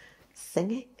 Terrible.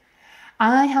 Singing?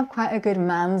 I have quite a good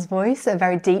man's voice, a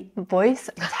very deep voice.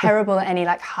 Terrible at any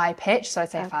like high pitch, so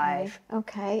I'd say 5.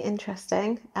 Okay.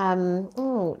 Interesting.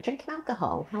 Drinking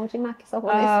alcohol. How would you mark yourself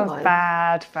on this one?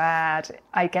 Bad.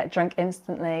 I get drunk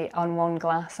instantly on 1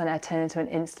 glass and I turn into an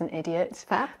instant idiot.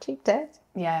 Fab. Cheap date?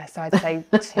 Yeah, so I'd say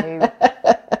 2.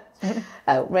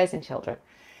 Raising children.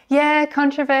 Yeah,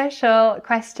 controversial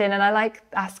question, and I like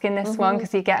asking this one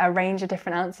because you get a range of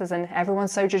different answers, and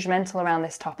everyone's so judgmental around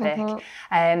this topic.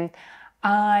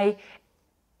 I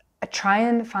try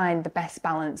and find the best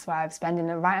balance where I'm spending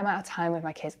the right amount of time with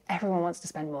my kids. Everyone wants to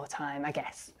spend more time, I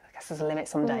guess. There's a limit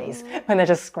some days when they're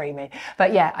just screaming.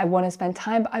 But yeah, I want to spend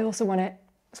time, but I also want to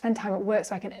spend time at work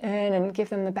so I can earn and give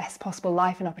them the best possible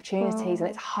life and opportunities, and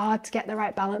it's hard to get the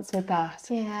right balance with that.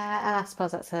 Yeah, and I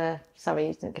suppose that's sorry,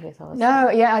 you didn't give me thoughts. No,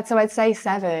 yeah, so I'd say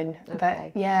 7, Okay.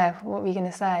 but yeah, what were you going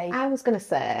to say? I was going to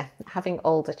say, having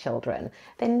older children,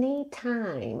 they need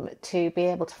time to be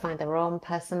able to find their own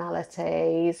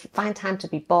personalities, find time to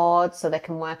be bored so they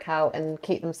can work out and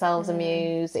keep themselves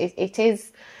amused. It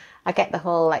is... I get the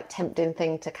whole like tempting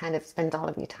thing to kind of spend all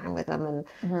of your time with them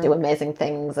and do amazing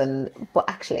things, but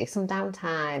actually some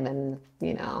downtime and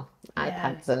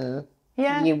iPads and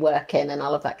you working and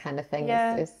all of that kind of thing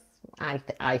is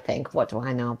I think, what do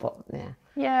I know, but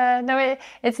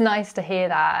it's nice to hear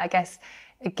that. I guess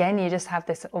again you just have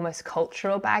this almost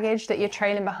cultural baggage that you're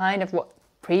trailing behind of what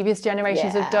previous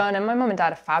generations have done, and my mum and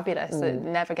dad are fabulous. I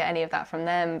never get any of that from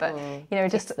them, but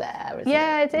just it's there, isn't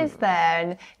it is there,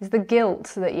 and it's the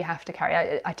guilt that you have to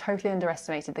carry. I totally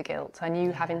underestimated the guilt. I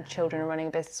knew having children and running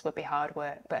a business would be hard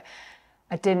work, but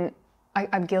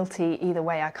I'm guilty either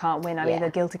way. I can't win. I'm either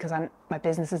guilty because my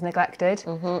business is neglected,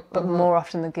 but more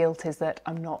often the guilt is that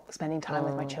I'm not spending time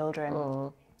with my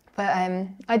children. But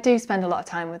I do spend a lot of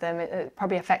time with them. It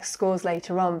probably affects scores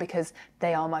later on because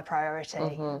they are my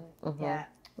priority. Yeah.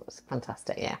 It's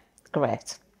fantastic, yeah.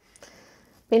 Great.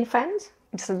 Being friends?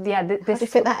 So yeah, How do you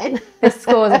fit that in? This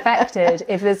score's affected.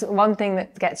 If there's one thing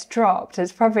that gets dropped,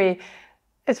 it's probably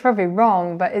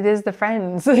wrong, but it is the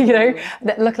friends,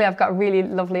 Luckily I've got a really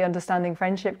lovely understanding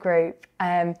friendship group.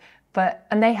 And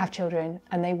they have children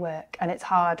and they work and it's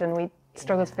hard and we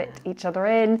struggle to fit each other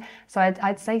in, so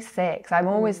I'd say 6. I'm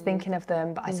always thinking of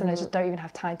them, but I sometimes just don't even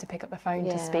have time to pick up the phone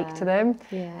to speak to them.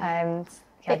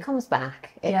 It comes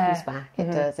back. It comes back.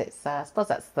 It does. It's. I suppose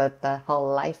that's the whole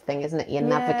life thing, isn't it? You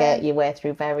navigate your way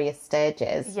through various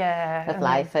stages of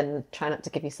life and try not to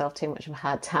give yourself too much of a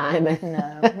hard time.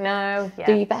 No.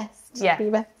 Do your best. Yeah. Do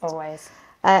your best. Always.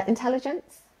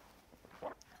 Intelligence.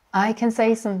 I can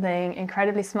say something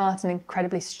incredibly smart and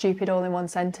incredibly stupid all in one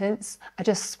sentence. I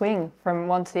just swing from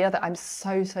one to the other. I'm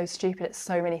so stupid at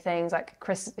so many things. Like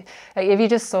Chris, like if you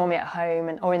just saw me at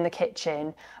home or in the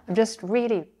kitchen, I'm just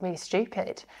really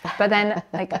stupid. But then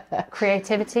like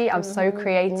creativity, I'm so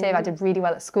creative. I did really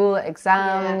well at school, at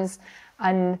exams.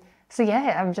 And so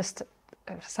I'm just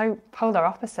so polar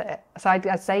opposite. So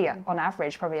I'd say on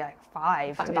average probably like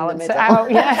 5 to balance it out.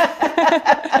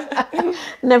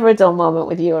 Never a dull moment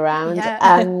with you around.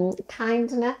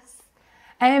 Kindness.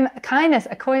 Kindness,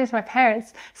 according to my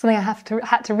parents, something I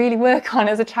had to really work on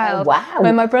as a child. Oh, wow.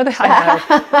 When my brother,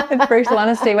 with brutal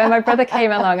honesty, when my brother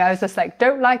came along, I was just like,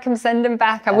 don't like him, send him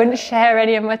back. I wouldn't share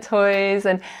any of my toys.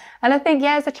 And I think,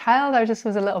 as a child, I just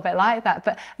was a little bit like that.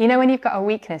 But, when you've got a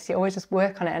weakness, you always just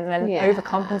work on it and then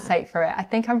overcompensate for it. I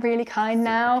think I'm really kind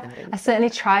now. I certainly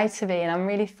try to be, and I'm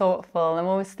really thoughtful. I'm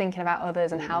always thinking about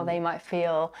others and how they might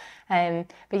feel. But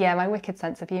my wicked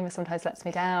sense of humour sometimes lets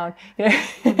me down. But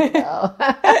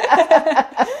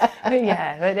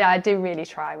I do really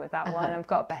try with that one. I've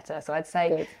got better. So I'd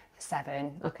say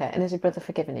 7. Okay. And has your brother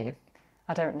forgiven you?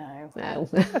 I don't know. No.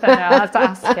 I don't know. I'll have to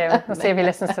ask him. We'll see if he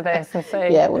listens to this and see.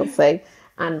 Yeah, we'll see.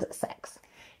 And sex.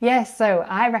 Yes, so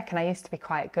I reckon I used to be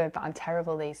quite good, but I'm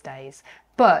terrible these days.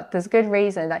 But there's good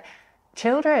reason. Like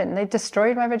children, they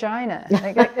destroyed my vagina.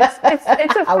 Like,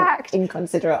 it's a fact.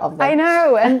 Inconsiderate of them. I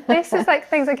know, and this is like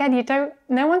things again.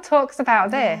 No one talks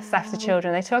about this after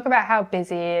children. They talk about how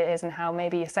busy it is and how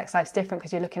maybe your sex life's different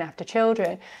because you're looking after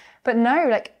children. But no,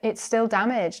 like it's still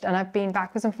damaged, and I've been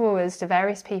backwards and forwards to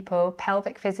various people,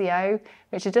 pelvic physio,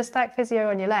 which is just like physio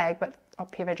on your leg, but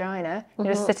up your vagina. You're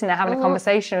just sitting there having a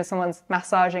conversation with someone's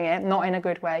massaging it, not in a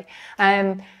good way.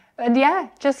 And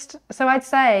just so I'd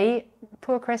say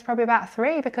poor Chris probably about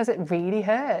 3 because it really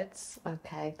hurts.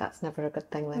 Okay, that's never a good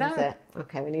thing then, is it?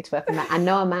 Okay, we need to work on that. I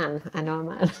know a man.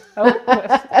 Oh,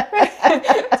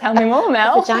 tell me more,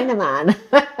 Mel. Vagina man.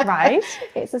 Right.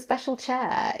 It's a special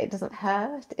chair. It doesn't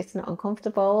hurt. It's not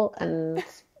uncomfortable, and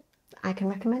I can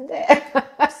recommend it.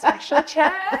 Special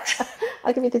chair.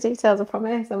 I'll give you the details, I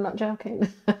promise. I'm not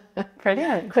joking.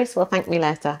 Brilliant. Chris will thank me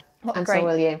later. So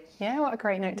will you. Yeah, what a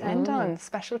great note to end on.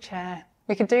 Special chair.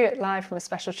 We could do it live from a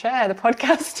special chair, the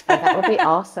podcast. That would be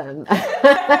awesome.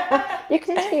 You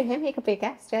could interview him. He could be a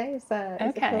guest, Jay. He's a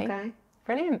cool guy.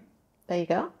 Brilliant. There you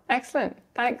go. Excellent.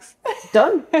 Thanks.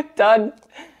 Done. Done.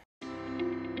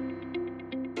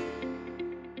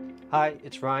 Hi,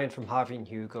 it's Ryan from Harvey and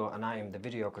Hugo, and I am the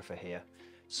videographer here.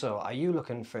 So, are you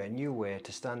looking for a new way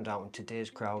to stand out in today's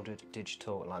crowded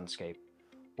digital landscape?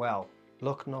 Well,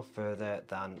 look no further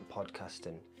than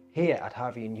podcasting. Here at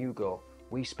Harvey and Hugo,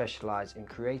 we specialise in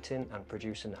creating and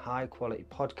producing high quality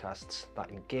podcasts that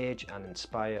engage and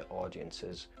inspire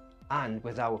audiences. And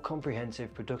with our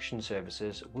comprehensive production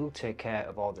services, we'll take care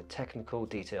of all the technical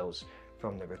details,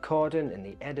 from the recording and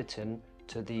the editing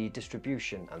to the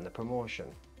distribution and the promotion.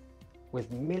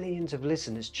 With millions of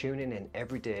listeners tuning in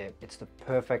every day, it's the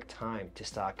perfect time to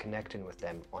start connecting with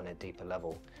them on a deeper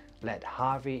level. Let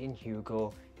Harvey and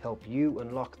Hugo help you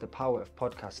unlock the power of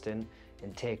podcasting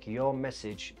and take your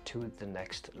message to the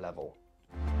next level.